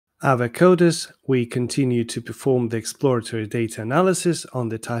Ave Coders, we continue to perform the exploratory data analysis on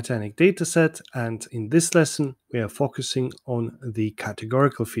the Titanic dataset, and in this lesson we are focusing on the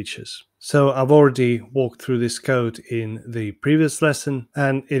categorical features. So I've already walked through this code in the previous lesson,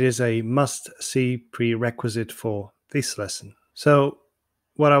 and it is a must-see prerequisite for this lesson. So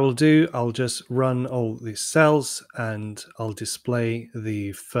what I will do, I'll just run all these cells and I'll display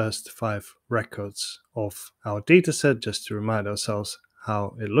the first 5 records of our dataset just to remind ourselves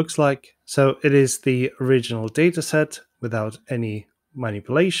how it looks like. So it is the original dataset without any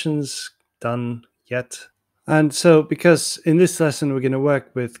manipulations done yet. And so because in this lesson we're going to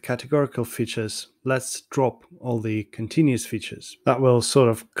work with categorical features, let's drop all the continuous features. That will sort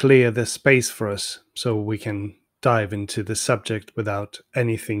of clear the space for us so we can dive into the subject without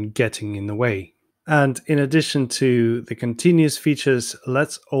anything getting in the way. And in addition to the continuous features,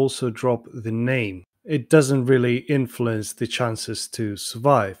 let's also drop the name. It doesn't really influence the chances to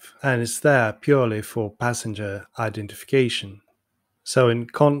survive, and it's there purely for passenger identification. So in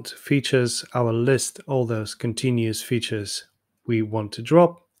cont features, I will list all those continuous features we want to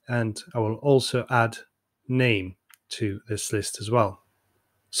drop, and I will also add name to this list as well.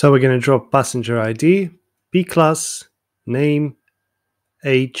 So we're going to drop passenger ID, P class, name,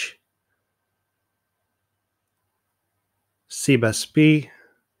 age, CBSP,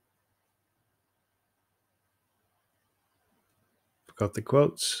 forgot the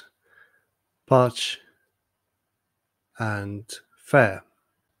quotes, patch, and fare.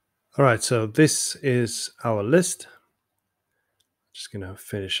 All right, so this is our list. Just going to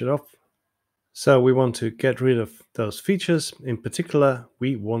finish it off. So we want to get rid of those features. In particular,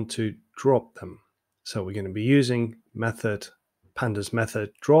 we want to drop them. So we're going to be using Pandas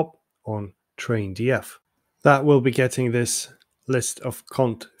method drop on trainDF. That will be getting this list of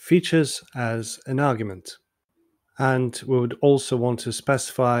cont features as an argument. And we would also want to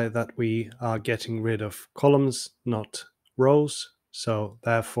specify that we are getting rid of columns, not rows. So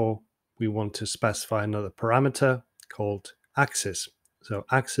therefore, we want to specify another parameter called axis. So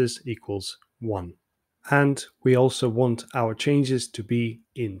axis equals 1. And we also want our changes to be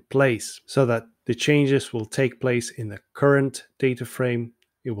in place so that the changes will take place in the current data frame.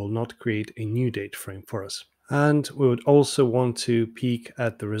 It will not create a new data frame for us. And we would also want to peek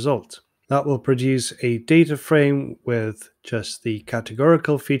at the result. That will produce a data frame with just the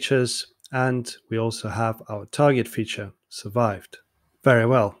categorical features, and we also have our target feature survived. Very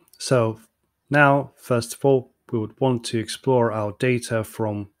well. So now, first of all, we would want to explore our data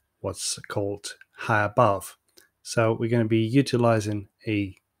from what's called high above. So we're going to be utilizing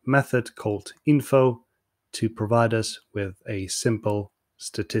a method called info to provide us with a simple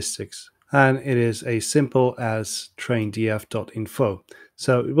statistics. And it is as simple as traindf.info.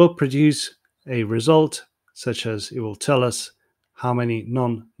 So it will produce a result such as it will tell us how many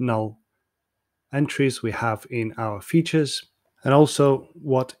non-null entries we have in our features and also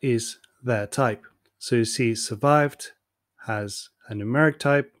what is their type. So you see survived has a numeric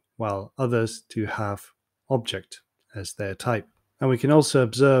type while others do have object as their type. And we can also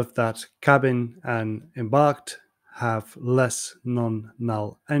observe that cabin and embarked have less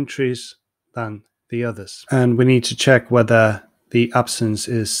non-null entries than the others. And we need to check whether the absence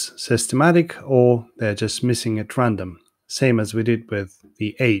is systematic or they're just missing at random, same as we did with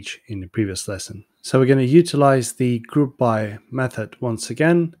the age in the previous lesson. So we're going to utilize the group by method once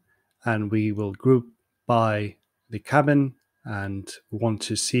again, and we will group by the cabin and want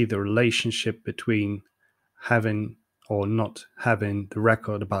to see the relationship between having or not having the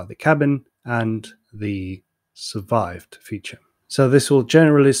record about the cabin and the survived feature. So this will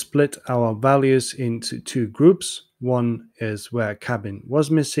generally split our values into 2 groups. One is where cabin was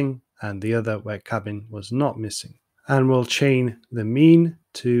missing and the other where cabin was not missing. And we'll chain the mean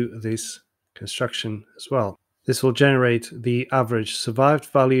to this construction as well. This will generate the average survived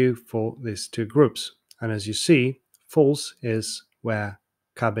value for these 2 groups. And as you see, false is where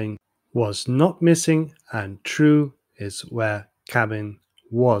cabin was not missing and true is where cabin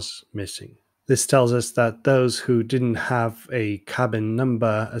was missing. This tells us that those who didn't have a cabin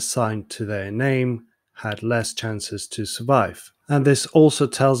number assigned to their name had less chances to survive. And this also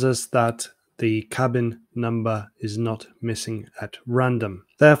tells us that the cabin number is not missing at random.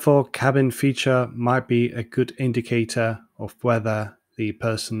 Therefore, cabin feature might be a good indicator of whether the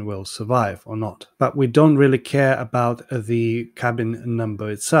person will survive or not. But we don't really care about the cabin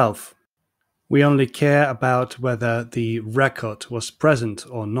number itself. We only care about whether the record was present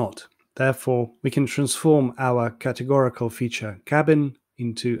or not. Therefore, we can transform our categorical feature cabin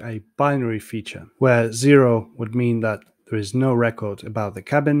into a binary feature, where 0 would mean that there is no record about the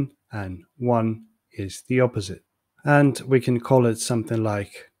cabin and 1 is the opposite. And we can call it something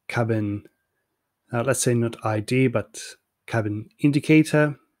like cabin, let's say not ID, but cabin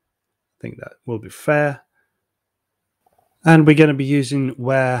indicator. I think that will be fair. And we're going to be using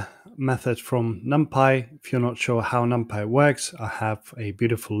where method from Numpy. If you're not sure how Numpy works, I have a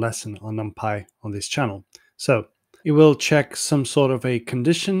beautiful lesson on Numpy on this channel. So it will check some sort of a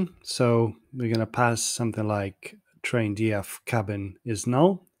condition. So we're going to pass something like train df cabin is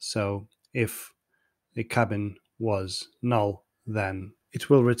null. So if the cabin was null, then it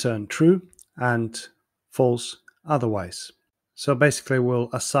will return true and false otherwise. So basically we'll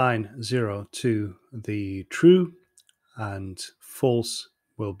assign 0 to the true and false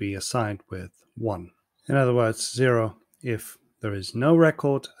will be assigned with 1. In other words, 0 if there is no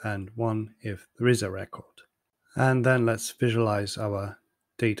record and 1 if there is a record. And then let's visualize our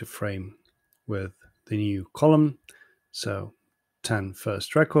data frame with the new column. So 10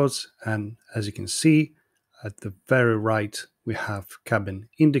 first records, and as you can see at the very right we have cabin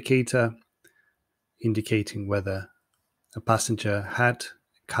indicator indicating whether a passenger had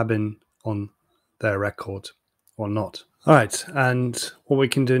a cabin on their record or not. All right, and what we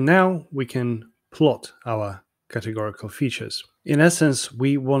can do now, we can plot our categorical features. In essence,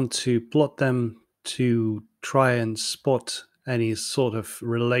 we want to plot them to try and spot any sort of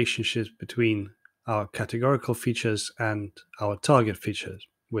relationships between our categorical features and our target features,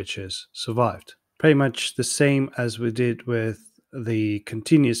 which is survived. Pretty much the same as we did with the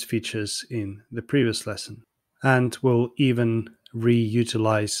continuous features in the previous lesson. And we'll even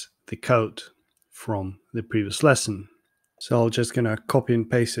reutilize the code from the previous lesson. So I'm just going to copy and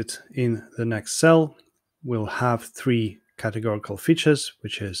paste it in the next cell. We'll have 3 categorical features,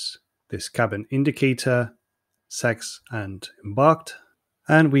 which is this cabin indicator, sex, and embarked.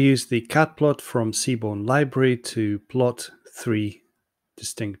 And we use the catplot from Seaborn library to plot 3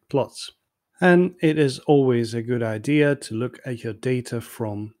 distinct plots. And it is always a good idea to look at your data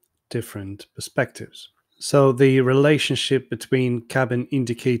from different perspectives. So the relationship between cabin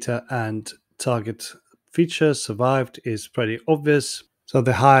indicator and target feature survived is pretty obvious. So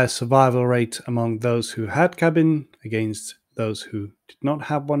the higher survival rate among those who had cabin against those who did not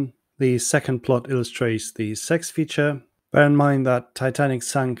have one. The second plot illustrates the sex feature. Bear in mind that Titanic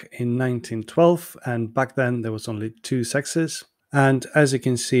sank in 1912, and back then there was only 2 sexes. And as you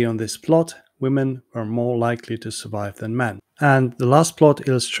can see on this plot, women were more likely to survive than men. And the last plot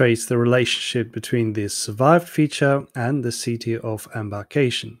illustrates the relationship between the survived feature and the city of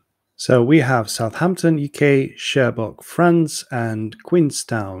embarkation. So we have Southampton, UK, Cherbourg, France, and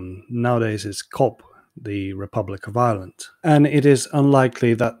Queenstown. Nowadays it's Cobb, the Republic of Ireland. And it is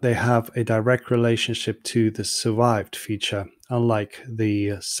unlikely that they have a direct relationship to the survived feature, unlike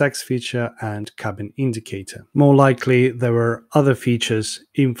the sex feature and cabin indicator. More likely, there were other features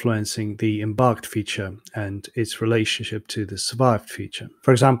influencing the embarked feature and its relationship to the survived feature.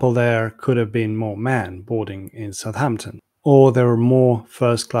 For example, there could have been more men boarding in Southampton, or there were more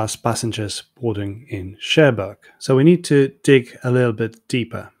first-class passengers boarding in Cherbourg. So we need to dig a little bit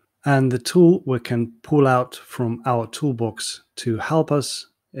deeper. And the tool we can pull out from our toolbox to help us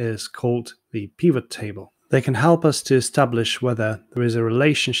is called the pivot table. They can help us to establish whether there is a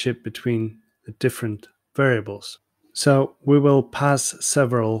relationship between the different variables. So we will pass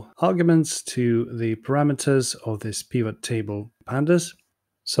several arguments to the parameters of this pivot table Pandas.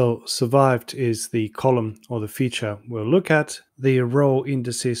 So survived is the column or the feature we'll look at. The row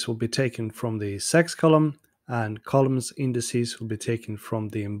indices will be taken from the sex column, and columns indices will be taken from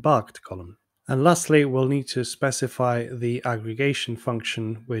the embarked column. And lastly, we'll need to specify the aggregation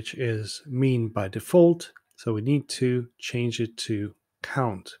function, which is mean by default. So we need to change it to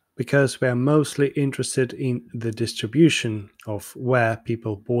count, because we are mostly interested in the distribution of where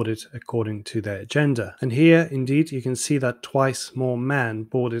people boarded according to their gender. And here, indeed, you can see that twice more men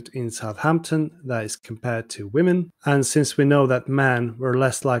boarded in Southampton, that is compared to women. And since we know that men were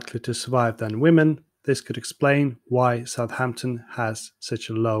less likely to survive than women, this could explain why Southampton has such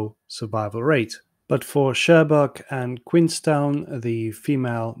a low survival rate. But for Cherbourg and Queenstown, the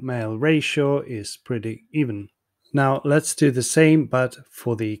female-male ratio is pretty even. Now let's do the same, but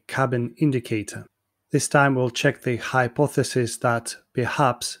for the cabin indicator. This time we'll check the hypothesis that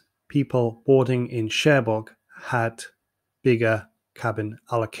perhaps people boarding in Cherbourg had bigger cabin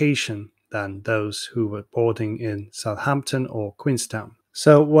allocation than those who were boarding in Southampton or Queenstown.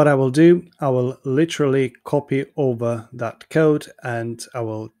 So what I will do, I will literally copy over that code and I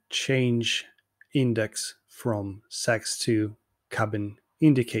will change index from sex to cabin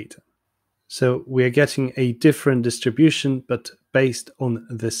indicator. So we are getting a different distribution, but based on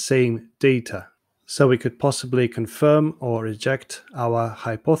the same data. So we could possibly confirm or reject our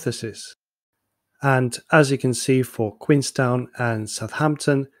hypothesis. And as you can see for Queenstown and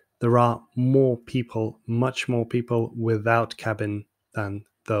Southampton, there are more people, much more people without cabin than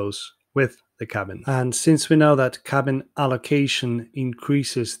those with the cabin. And since we know that cabin allocation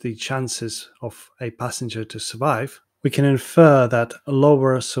increases the chances of a passenger to survive, we can infer that a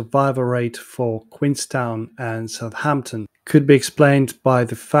lower survival rate for Queenstown and Southampton could be explained by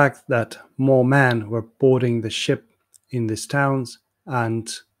the fact that more men were boarding the ship in these towns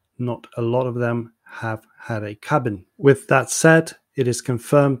and not a lot of them have had a cabin. With that said, it is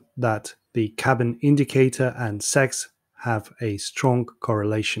confirmed that the cabin indicator and sex have a strong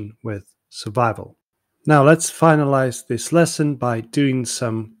correlation with survival. Now let's finalize this lesson by doing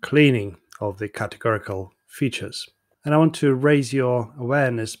some cleaning of the categorical features. And I want to raise your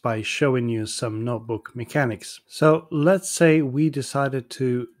awareness by showing you some notebook mechanics. So let's say we decided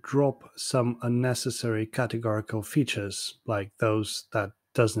to drop some unnecessary categorical features, like those that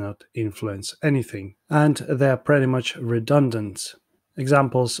does not influence anything, and they're pretty much redundant.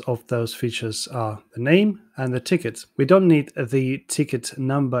 Examples of those features are the name and the ticket. We don't need the ticket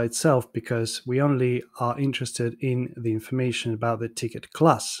number itself because we only are interested in the information about the ticket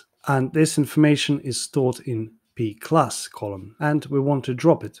class. And this information is stored in P class column, and we want to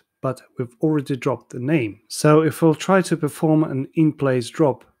drop it, but we've already dropped the name. So if we'll try to perform an in-place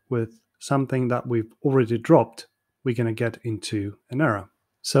drop with something that we've already dropped, we're going to get into an error.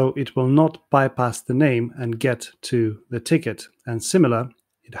 So it will not bypass the name and get to the ticket. And similar,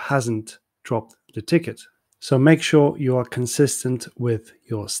 it hasn't dropped the ticket. So make sure you are consistent with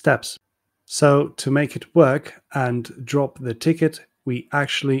your steps. So to make it work and drop the ticket, we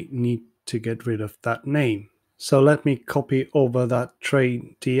actually need to get rid of that name. So let me copy over that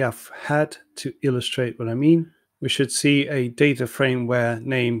tray df head to illustrate what I mean. We should see a data frame where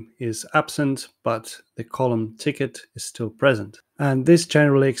name is absent, but the column ticket is still present. And this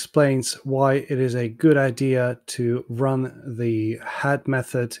generally explains why it is a good idea to run the head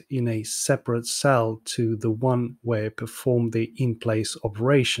method in a separate cell to the one where it performed the in-place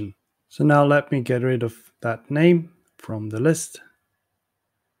operation. So now let me get rid of that name from the list.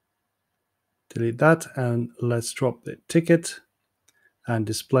 Delete that, and let's drop the ticket and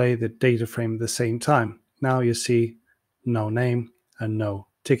display the data frame at the same time. Now you see no name and no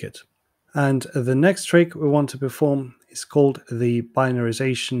ticket. And the next trick we want to perform is called the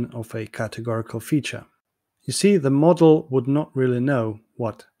binarization of a categorical feature. You see, the model would not really know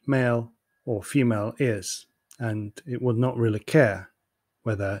what male or female is, and it would not really care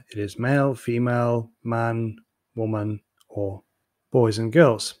whether it is male, female, man, woman, or boys and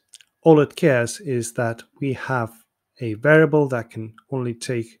girls. All it cares is that we have a variable that can only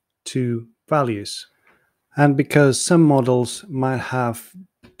take two values. And because some models might have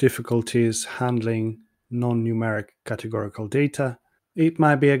difficulties handling non-numeric categorical data, it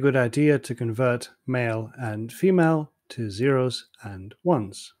might be a good idea to convert male and female to zeros and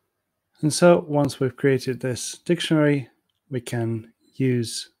ones. And so once we've created this dictionary, we can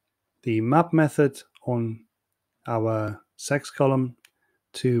use the map method on our sex column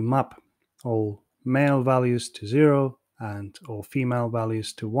to map all male values to 0 and all female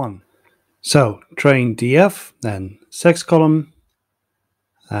values to 1. So train df, then sex column,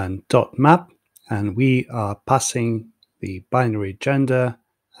 and dot map, and we are passing the binary gender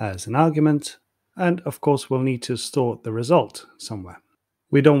as an argument, and of course we'll need to store the result somewhere.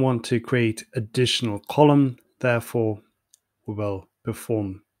 We don't want to create additional column, therefore we will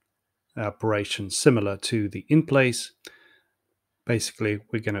perform operations similar to the in place. Basically,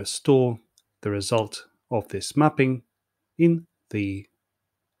 we're going to store the result of this mapping in the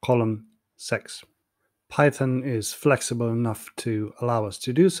column sex. Python is flexible enough to allow us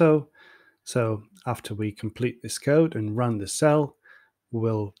to do so. So after we complete this code and run the cell,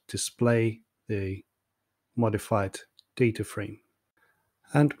 we'll display the modified data frame.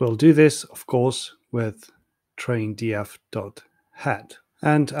 And we'll do this, of course, with traindf.head.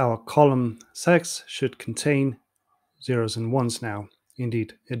 And our column sex should contain zeros and ones now.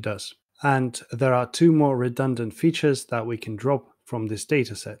 Indeed, it does. And there are two more redundant features that we can drop from this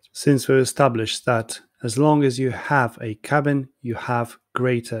dataset. Since we've established that as long as you have a cabin, you have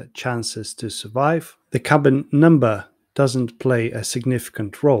greater chances to survive, the cabin number doesn't play a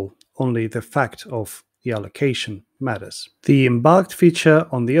significant role. Only the fact of the allocation matters. The embarked feature,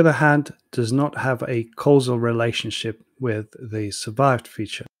 on the other hand, does not have a causal relationship with the survived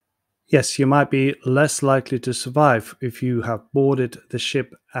feature. Yes, you might be less likely to survive if you have boarded the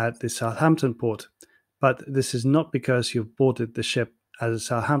ship at the Southampton port, but this is not because you've boarded the ship at a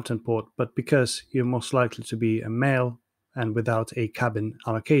Southampton port, but because you're most likely to be a male and without a cabin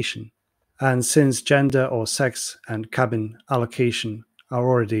allocation. And since gender or sex and cabin allocation are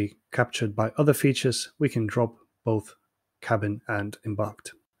already captured by other features, we can drop both cabin and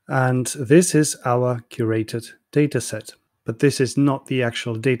embarked. And this is our curated dataset. But this is not the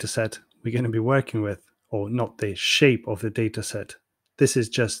actual dataset we're going to be working with, or not the shape of the dataset. This is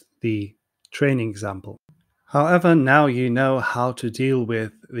just the training example. However, now you know how to deal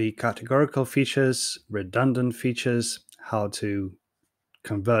with the categorical features, redundant features, how to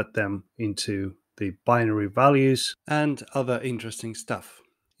convert them into the binary values, and other interesting stuff.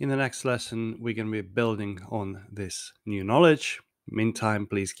 In the next lesson, we're going to be building on this new knowledge. Meantime,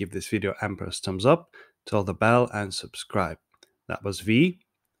 please give this video a thumbs up, tell the bell, and subscribe. That was V,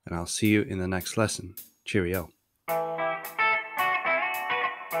 and I'll see you in the next lesson. Cheerio.